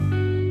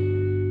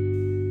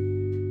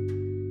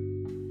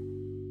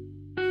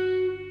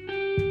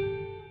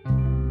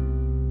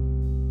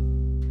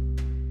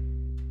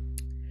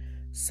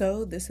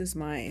So, this is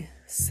my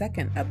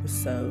second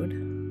episode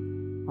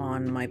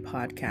on my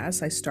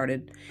podcast. I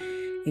started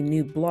a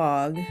new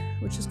blog,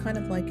 which is kind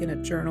of like in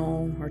a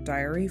journal or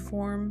diary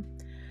form,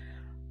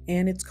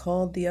 and it's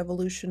called The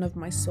Evolution of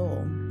My Soul,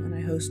 and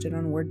I host it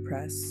on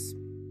WordPress.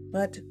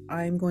 But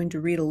I'm going to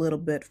read a little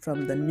bit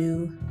from the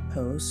new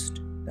post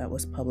that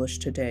was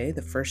published today,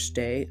 the first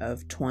day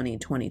of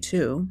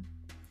 2022,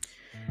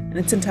 and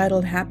it's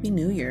entitled Happy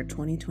New Year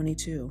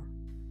 2022.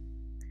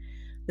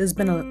 There's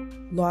been a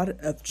lot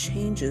of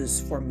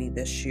changes for me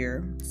this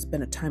year. It's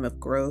been a time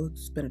of growth.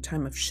 It's been a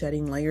time of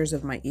shedding layers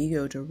of my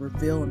ego to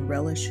reveal and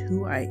relish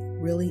who I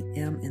really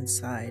am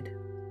inside.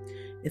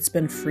 It's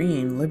been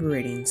freeing,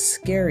 liberating,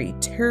 scary,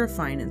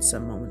 terrifying in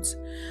some moments,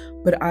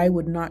 but I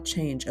would not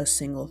change a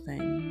single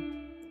thing.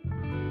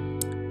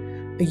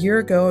 A year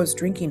ago, I was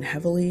drinking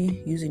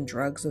heavily, using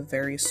drugs of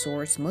various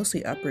sorts,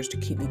 mostly uppers to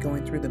keep me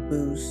going through the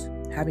booze,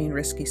 having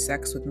risky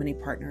sex with many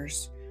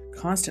partners,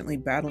 constantly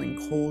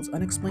battling colds,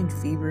 unexplained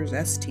fevers,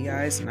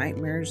 STIs,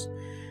 nightmares,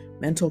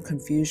 mental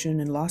confusion,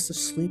 and loss of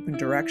sleep and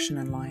direction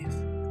in life.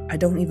 I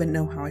don't even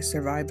know how I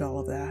survived all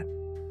of that.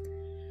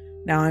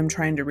 Now I'm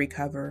trying to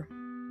recover,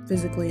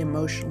 physically,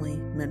 emotionally,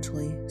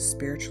 mentally,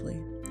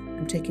 spiritually.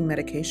 I'm taking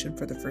medication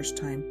for the first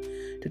time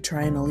to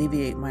try and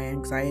alleviate my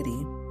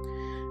anxiety.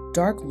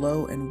 Dark,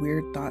 low, and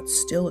weird thoughts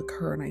still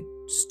occur, and I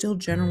still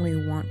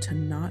generally want to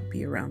not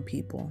be around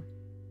people.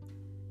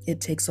 It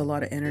takes a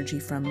lot of energy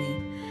from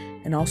me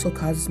and also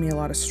causes me a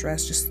lot of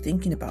stress just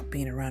thinking about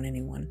being around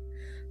anyone,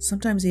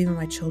 sometimes even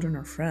my children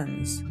or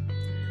friends,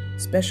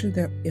 especially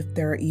if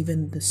there are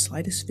even the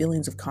slightest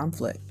feelings of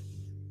conflict.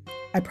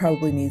 I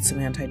probably need some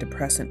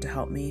antidepressant to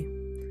help me.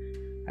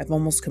 I've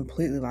almost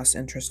completely lost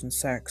interest in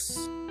sex.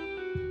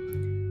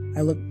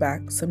 I look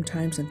back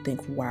sometimes and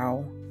think,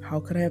 wow, how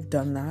could I have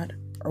done that?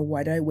 Or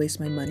why did I waste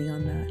my money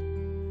on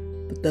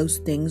that? But those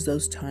things,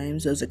 those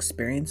times, those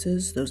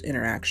experiences, those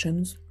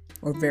interactions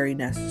were very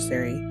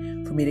necessary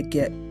for me to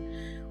get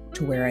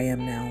to where I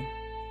am now.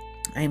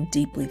 I am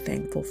deeply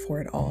thankful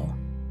for it all.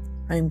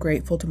 I am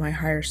grateful to my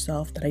higher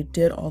self that I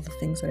did all the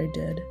things that I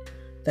did,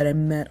 that I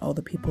met all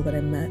the people that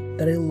I met,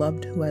 that I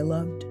loved who I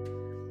loved.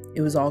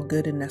 It was all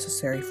good and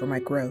necessary for my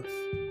growth,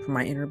 for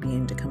my inner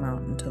being to come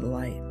out into the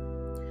light.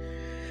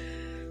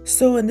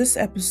 So in this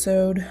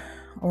episode,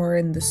 or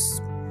in this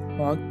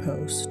blog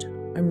post,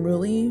 I'm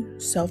really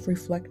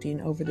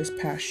self-reflecting over this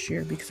past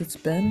year because it's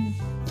been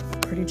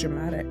pretty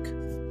dramatic.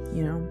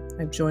 You know,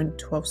 I've joined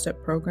a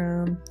 12-step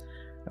program.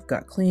 I've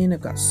got clean,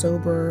 I've got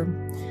sober,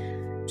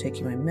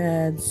 taking my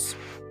meds.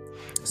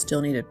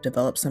 Still need to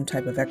develop some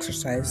type of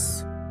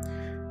exercise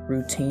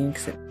routine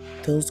because it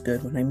feels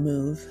good when I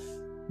move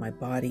my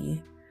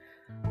body.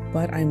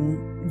 But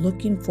I'm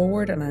looking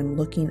forward and I'm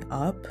looking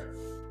up.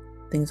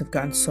 Things have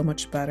gotten so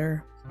much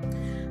better.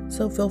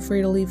 So feel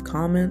free to leave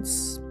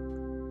comments,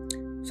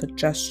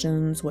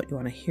 suggestions, what you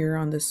want to hear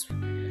on this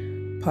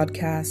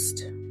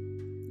podcast.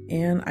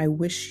 And I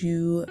wish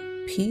you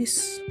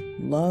peace,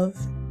 love,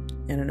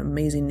 and an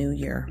amazing new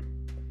year,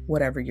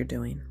 whatever you're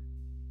doing.